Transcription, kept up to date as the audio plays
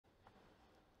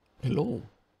Hello.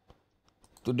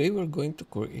 Today we're going to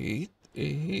create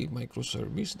a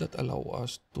microservice that allow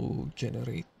us to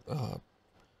generate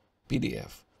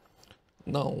PDF.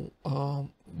 Now,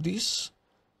 this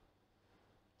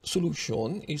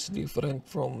solution is different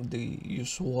from the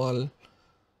usual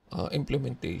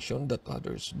implementation that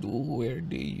others do, where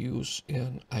they use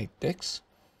an iText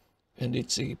and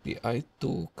its API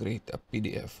to create a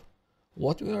PDF.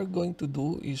 What we are going to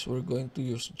do is we're going to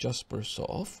use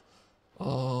JasperSoft.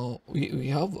 We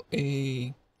have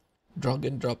a drag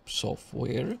and drop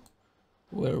software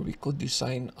where we could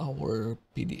design our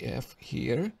PDF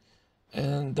here,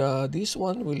 and this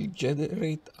one will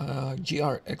generate a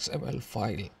jrxml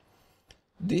file.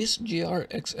 This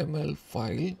jrxml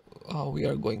file we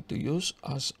are going to use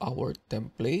as our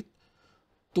template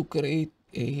to create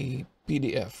a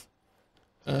PDF,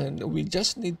 and we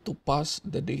just need to pass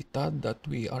the data that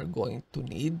we are going to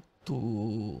need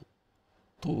to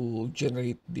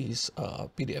generate this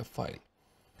PDF file.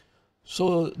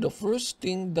 So the first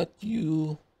thing that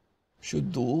you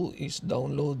should do is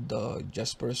download the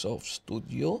JasperSoft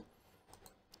Studio,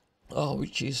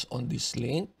 which is on this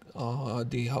link.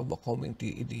 They have a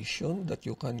community edition that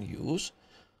you can use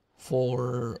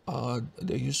for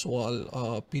the usual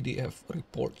PDF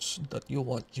reports that you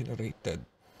want generated.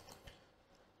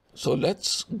 So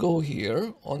let's go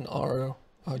here on our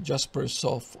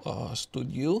JasperSoft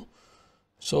Studio.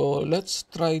 So let's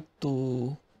try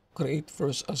to create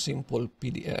first a simple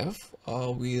PDF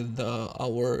with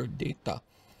our data.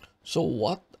 So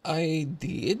what I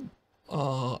did,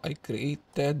 I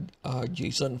created a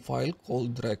JSON file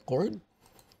called record.json,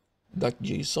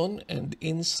 and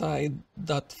inside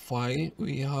that file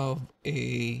we have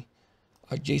a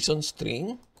JSON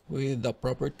string with the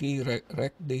property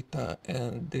rec data,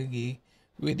 and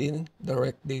within the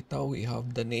rec data we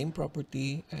have the name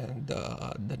property and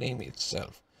the name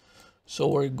itself. So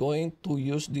we're going to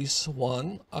use this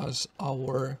one as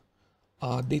our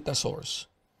data source.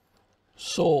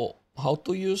 So how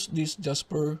to use this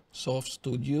JasperSoft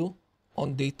Studio?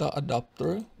 On data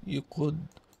adapter, you could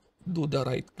do the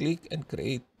right click and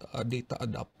create a data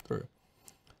adapter.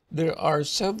 There are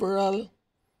several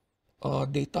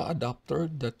data adapter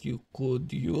that you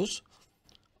could use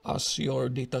as your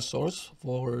data source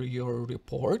for your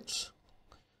reports.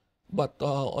 But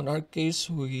on our case,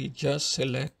 we just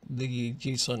select the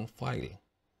JSON file.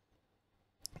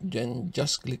 Then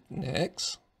just click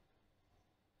next.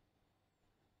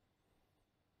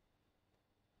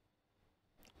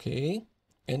 Okay.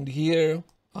 And here,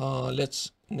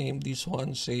 let's name this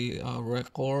one, say,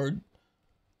 record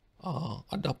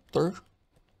adapter.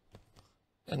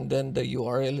 And then the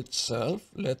URL itself,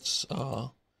 let's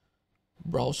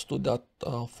browse to that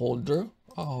folder,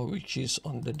 which is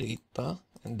on the data,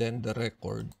 and then the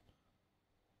record.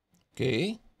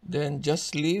 Okay, then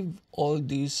just leave all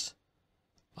these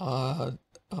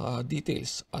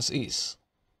details as is.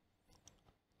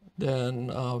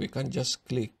 Then we can just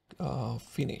click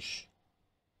finish.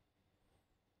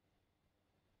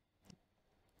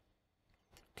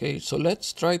 Okay, so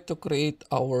let's try to create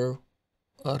our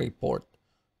report.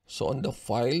 So on the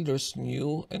file, there's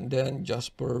new, and then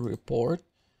Jasper report.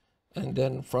 And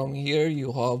then from here,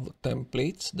 you have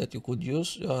templates that you could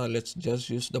use. Let's just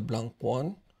use the blank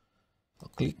one.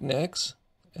 Click next.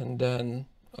 And then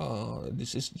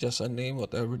this is just a name,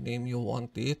 whatever name you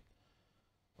want it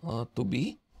to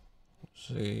be.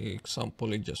 Say,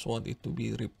 example, I just want it to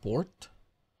be report.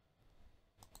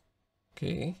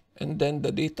 Okay. And then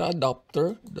the data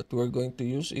adapter that we're going to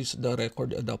use is the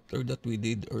record adapter that we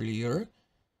did earlier.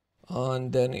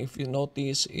 And then if you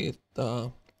notice, it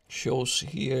shows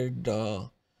here the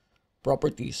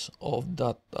properties of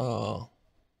that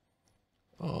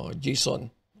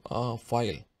JSON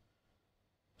file.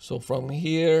 So from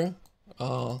here,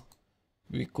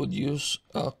 we could use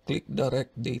click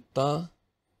direct data,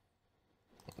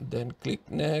 then click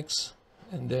next,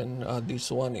 and then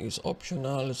this one is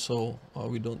optional, so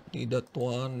we don't need that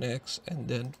one. Next, and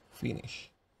then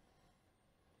finish.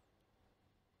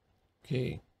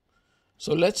 Okay.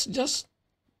 So let's just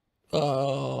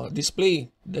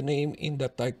display the name in the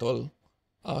title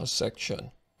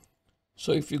section.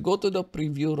 So if you go to the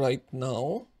preview right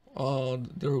now,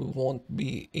 there won't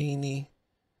be any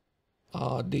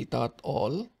data at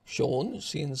all shown,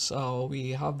 since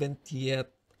we haven't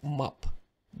yet mapped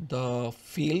the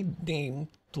field name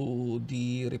to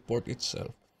the report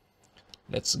itself.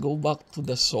 Let's go back to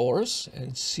the source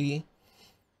and see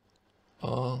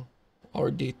our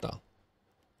data.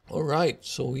 All right,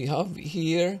 so we have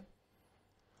here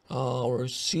our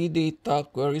C data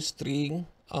query string.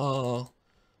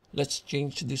 Let's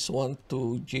change this one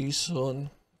to JSON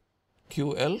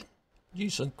QL.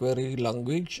 JSON query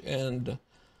language, and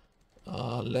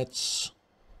let's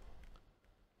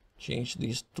change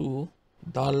this to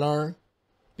dollar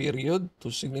period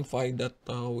to signify that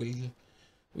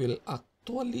will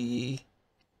actually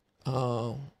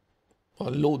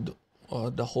load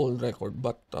the whole record,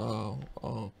 but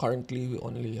currently we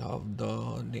only have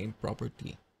the name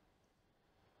property.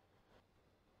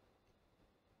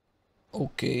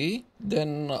 Okay,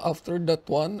 then after that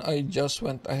one, I just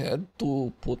went ahead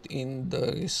to put in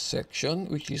the section,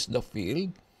 which is the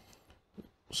field.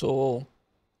 So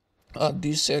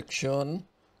this section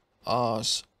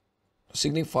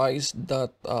signifies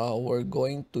that we're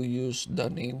going to use the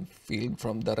name field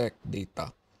from direct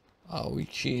data,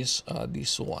 which is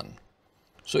this one.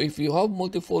 So if you have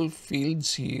multiple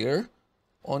fields here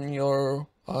on your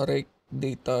rec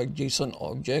data JSON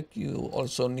object, you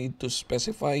also need to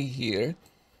specify here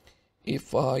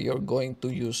if you're going to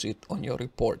use it on your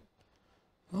report.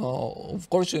 Of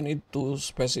course, you need to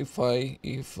specify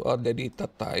if the data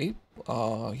type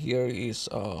here is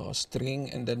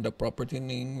string, and then the property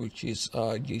name, which is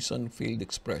JSON field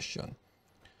expression.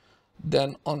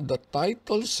 Then on the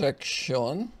title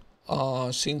section,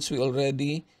 since we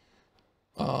already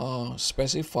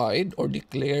specified or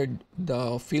declared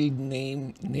the field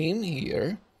name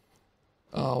here,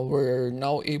 we're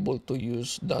now able to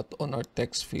use that on our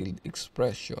text field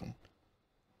expression.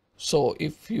 So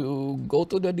if you go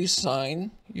to the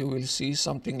design, you will see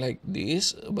something like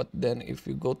this, but then if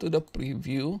you go to the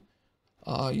preview,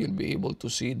 you'll be able to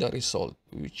see the result,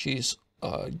 which is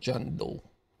John Doe.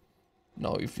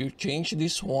 Now if you change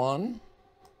this one,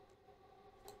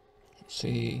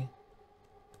 say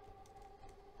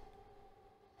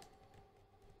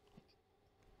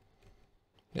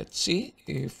let's see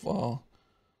if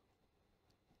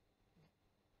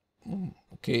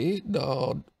okay,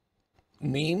 the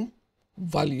name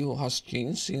value has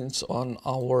changed since on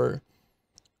our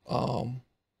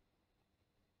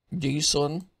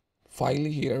JSON file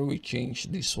here we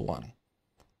changed this one.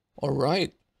 All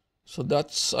right, so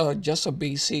that's just a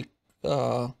basic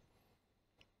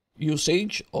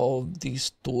usage of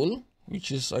this tool,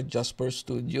 which is a Jasper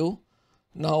Studio.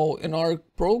 Now in our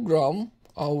program,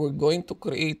 we're going to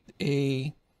create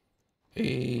a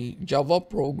Java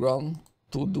program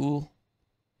to do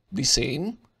the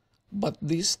same, but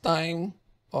this time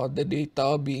the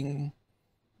data being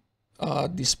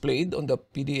displayed on the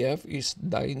PDF is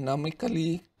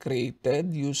dynamically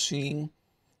created using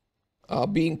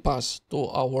being passed to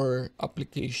our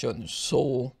application.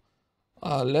 So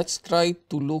let's try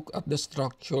to look at the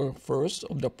structure first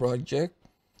of the project.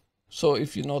 So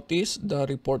if you notice, the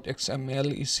report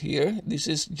XML is here. This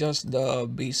is just the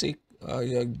basic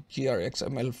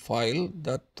jrxml file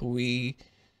that we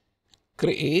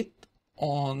create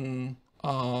on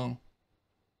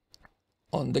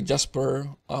the Jasper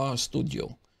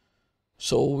Studio.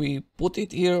 So we put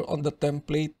it here on the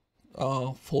template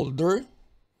folder,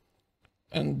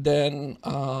 and then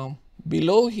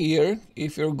below here,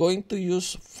 if you're going to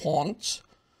use fonts,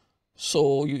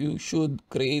 so you should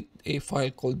create a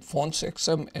file called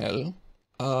fonts.xml,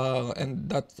 and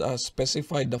that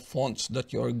specify the fonts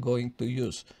that you're going to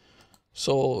use.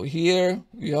 So here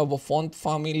you have a font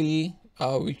family,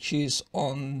 which is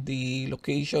on the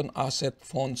location asset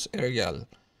fonts Arial,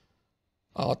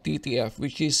 TTF,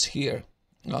 which is here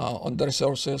on the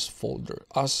resources folder,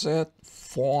 asset,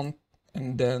 font,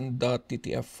 and then the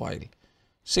TTF file.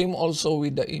 Same also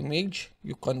with the image,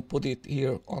 you can put it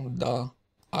here on the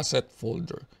asset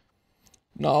folder.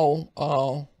 Now,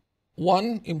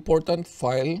 one important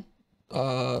file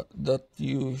that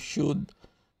you should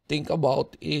think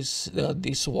about is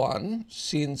this one,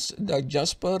 since the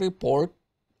Jasper report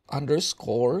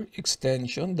underscore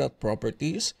extension dot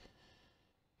properties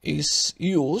is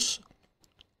used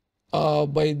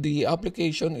by the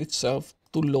application itself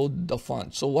to load the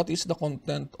font. So what is the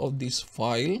content of this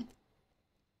file?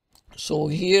 So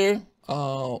here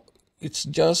it's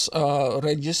just a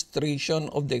registration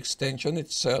of the extension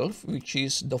itself, which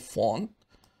is the font,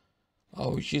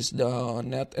 which is the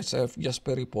NetSF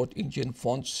Jasper Report Engine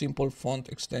Font Simple Font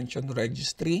Extension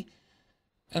Registry.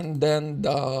 And then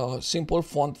the simple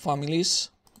font families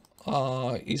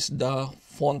is the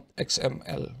font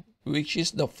XML, which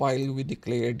is the file we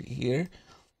declared here.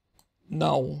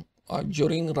 Now,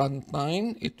 during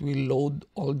runtime, it will load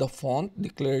all the font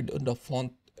declared on the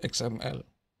font XML.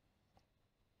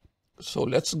 So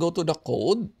let's go to the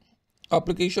code.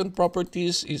 Application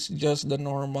properties is just the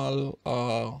normal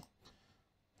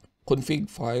config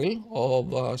file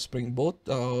of Spring Boot,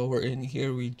 wherein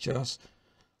here we just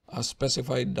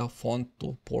specified the font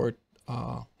to port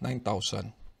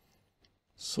 9000.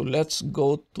 So let's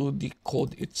go to the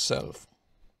code itself.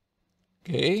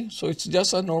 Okay, so it's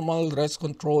just a normal REST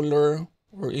controller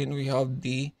wherein we have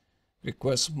the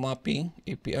request mapping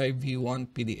API v1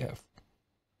 PDF.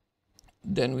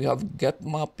 Then we have get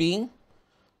mapping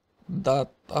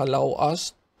that allow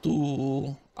us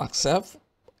to accept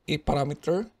a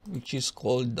parameter which is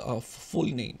called a full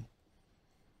name.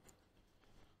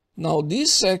 Now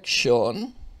this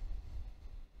section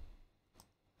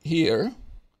here,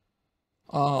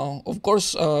 of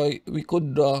course, we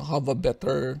could have a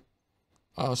better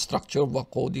structure of a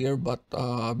code here, but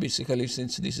basically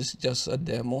since this is just a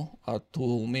demo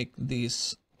to make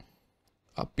this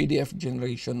PDF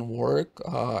generation work,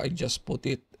 I just put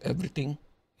everything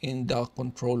in the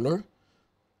controller.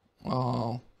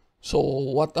 So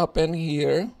what happened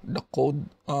here, the code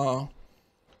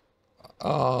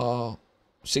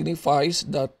signifies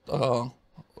that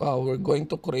we're going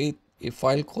to create a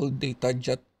file called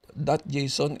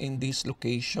data.json in this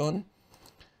location,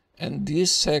 and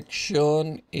this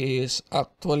section is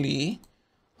actually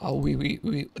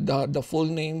the full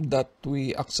name that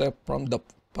we accept from the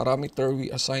parameter we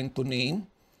assign to name,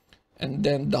 and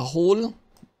then the whole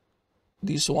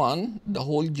JSON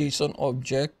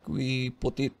object, we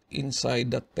put it inside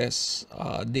the test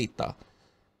data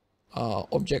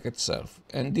object itself,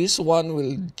 and this one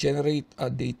will generate a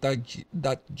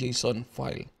data.json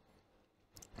file.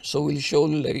 So we'll show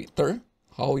later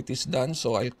how it is done.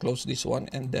 So I'll close this one,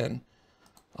 and then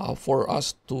for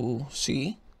us to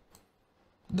see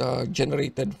the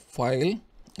generated file,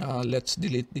 let's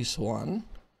delete this one.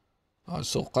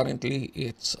 So currently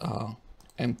it's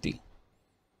empty.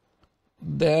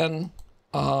 Then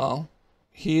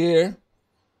here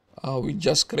we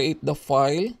just create the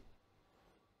file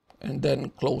and then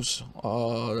close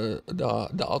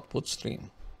the output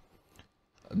stream.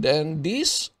 Then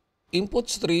this input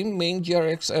stream, main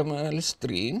jrxml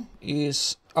stream,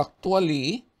 is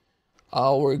actually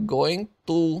we're going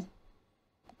to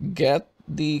get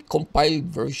the compiled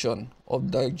version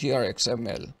of the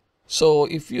jrxml. So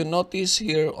if you notice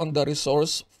here on the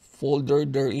resource folder,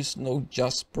 there is no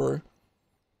Jasper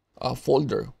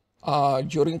folder.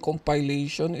 During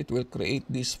compilation, it will create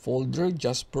this folder,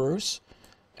 Jaspers,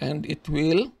 and it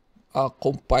will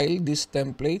compile this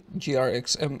template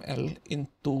jrxml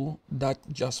into that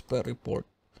Jasper report.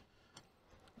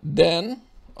 Then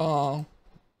the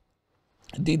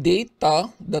data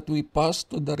that we pass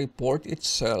to the report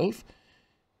itself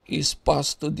is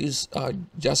passed to this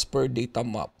Jasper data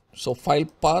map. So file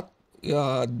path,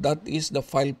 that is the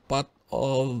file path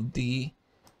of the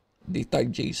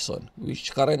data.json,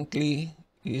 which currently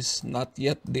is not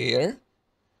yet there,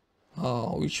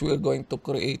 which we're going to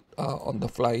create on the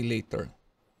fly later.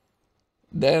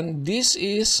 Then this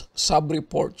is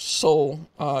sub-report. So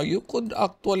you could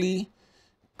actually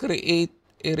create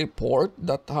a report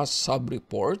that has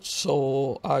sub-reports.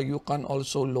 So you can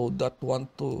also load that one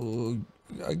to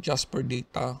Jasper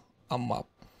data map.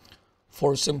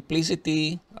 For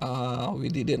simplicity, we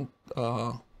didn't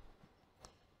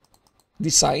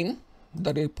design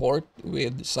the report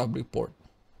with sub-report.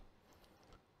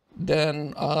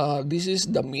 Then this is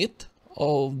the meat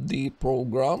of the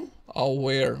program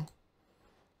where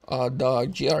the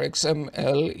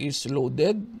jrxml is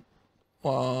loaded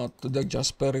to the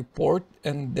Jasper report,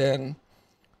 and then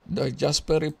the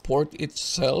Jasper report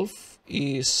itself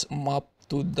is mapped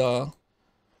to the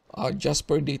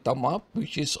Jasper data map,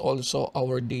 which is also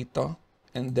our data,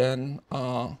 and then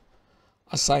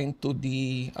assigned to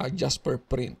the Jasper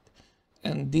print.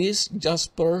 And this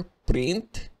Jasper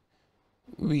print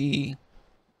we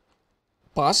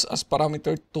pass as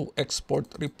parameter to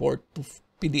export report to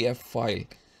PDF file.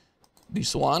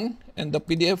 This one, and the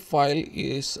PDF file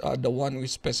is the one we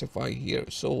specify here.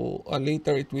 So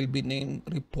later it will be named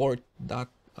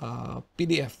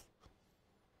report.pdf.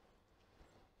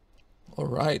 All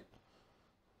right.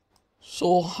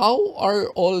 So how are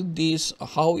all these,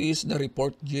 how is the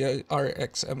report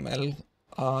jrxml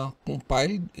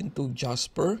compiled into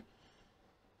Jasper?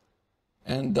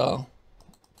 And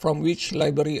from which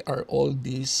library are all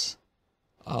these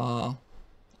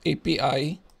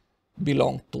API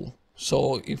belong to?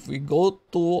 So if we go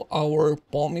to our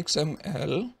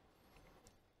POM.xml,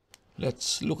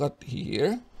 let's look at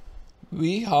here.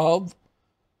 We have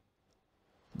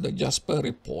the Jasper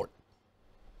report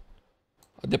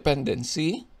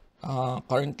dependency.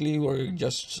 Currently, we're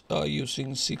just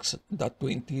using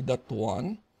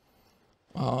 6.20.1.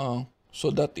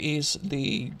 So that is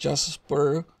the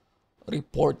Jasper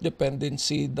report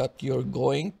dependency that you're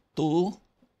going to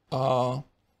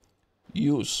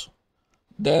use.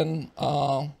 Then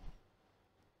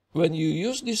when you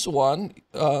use this one,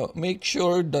 make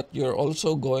sure that you're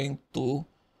also going to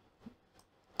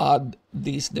add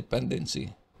this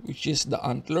dependency, which is the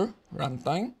Antler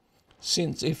runtime.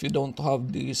 Since if you don't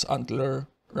have this Antler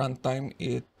runtime,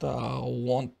 it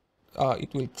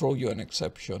will throw you an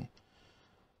exception.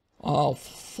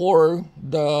 For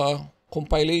the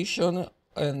compilation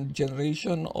and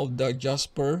generation of the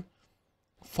Jasper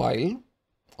file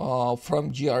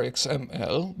from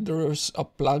jrxml, there's a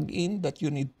plugin that you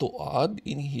need to add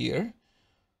in here,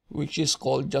 which is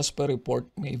called jasperreport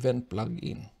maven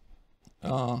plugin.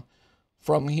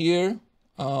 From here,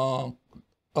 the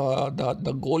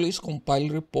goal is compile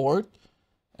report,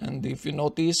 and if you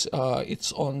notice,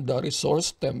 it's on the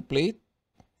resource template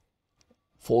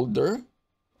folder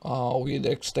with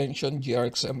the extension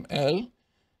jrxml,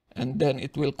 and then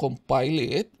it will compile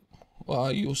it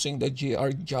using the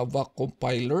java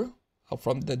compiler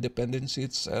from the dependency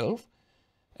itself,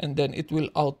 and then it will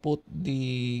output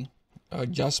the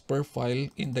Jasper file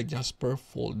in the Jasper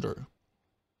folder.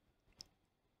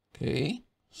 Okay,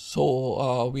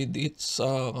 so with its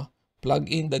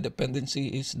plugin, the dependency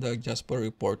is the Jasper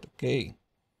report. Okay,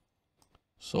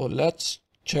 so let's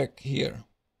check here.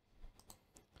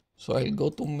 So I'll go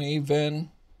to Maven,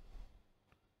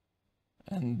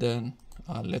 and then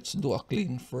let's do a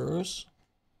clean first.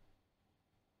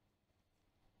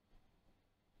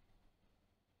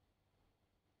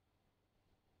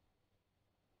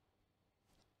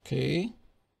 Okay,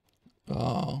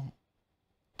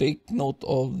 take note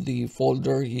of the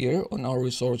folder here on our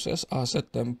resources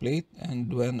asset template,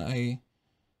 and when I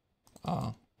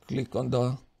click on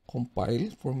the compile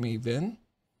for Maven,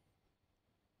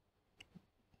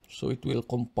 so it will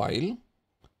compile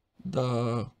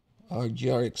the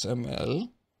jrxml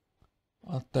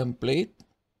template,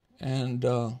 and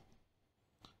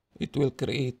it will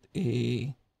create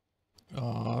a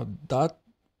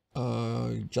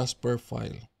Jasper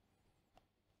file.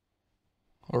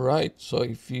 Alright, so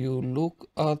if you look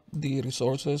at the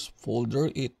resources folder,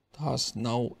 it has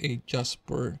now a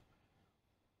Jasper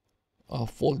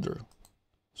folder.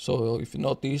 So if you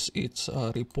notice, it's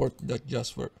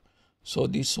report.jasper. So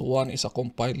this one is a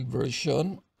compiled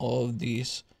version of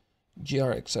this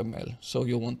jrxml. So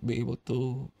you won't be able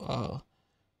to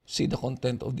see the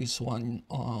content of this one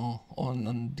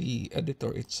on the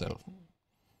editor itself.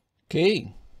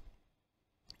 Okay,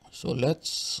 so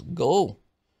let's go.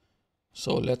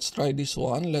 So let's try this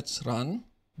one. Let's run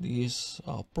this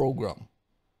program.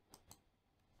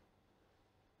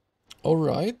 All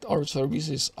right, our service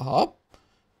is up.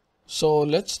 So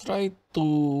let's try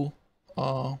to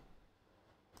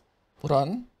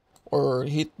run or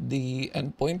hit the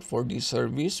endpoint for this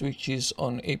service, which is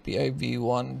on API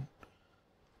v1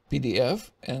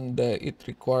 PDF, and it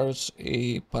requires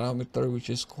a parameter which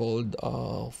is called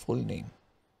full name.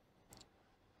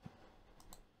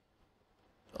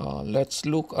 Let's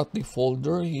look at the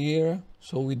folder here.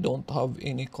 So we don't have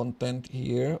any content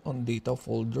here on data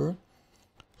folder.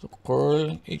 So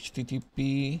curl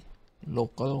http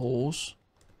localhost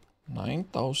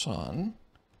 9000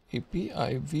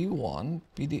 API v1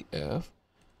 PDF,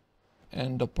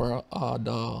 and the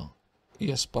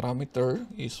parameter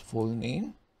is full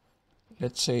name.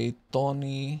 Let's say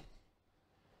Tony.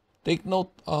 Take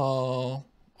note,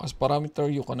 as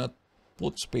parameter you cannot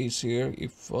put space here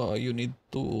if you need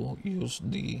to use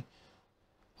the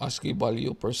ASCII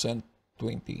value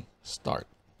 %20. Start.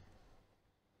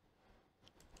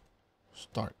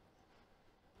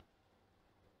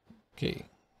 Okay,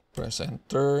 press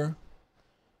enter.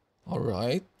 All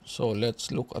right, so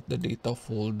let's look at the data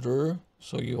folder.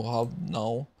 So you have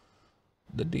now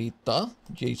the data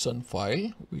JSON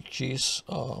file, which is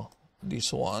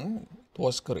this one. It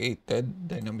was created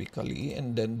dynamically,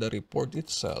 and then the report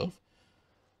itself.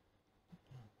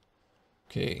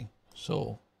 Okay,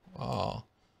 so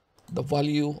the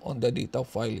value on the data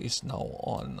file is now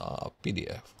on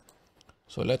PDF.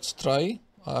 So let's try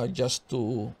just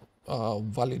to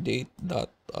validate that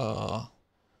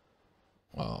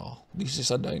this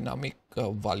is a dynamic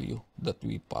value that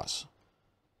we pass.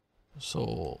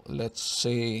 So let's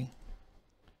say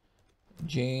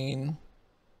Jane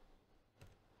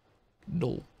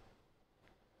Doe.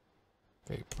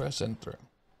 Okay, press enter.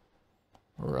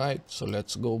 All right, so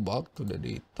let's go back to the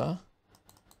data.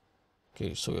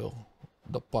 Okay, so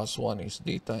the pass one is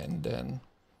data, and then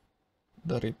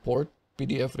the report,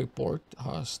 PDF report,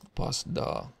 has passed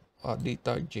the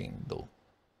data Jane Doe.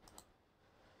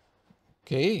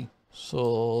 Okay,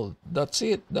 so that's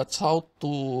it. That's how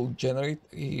to generate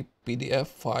a PDF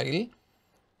file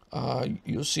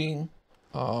using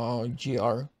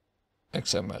jrxml.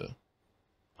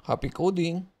 Happy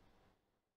coding!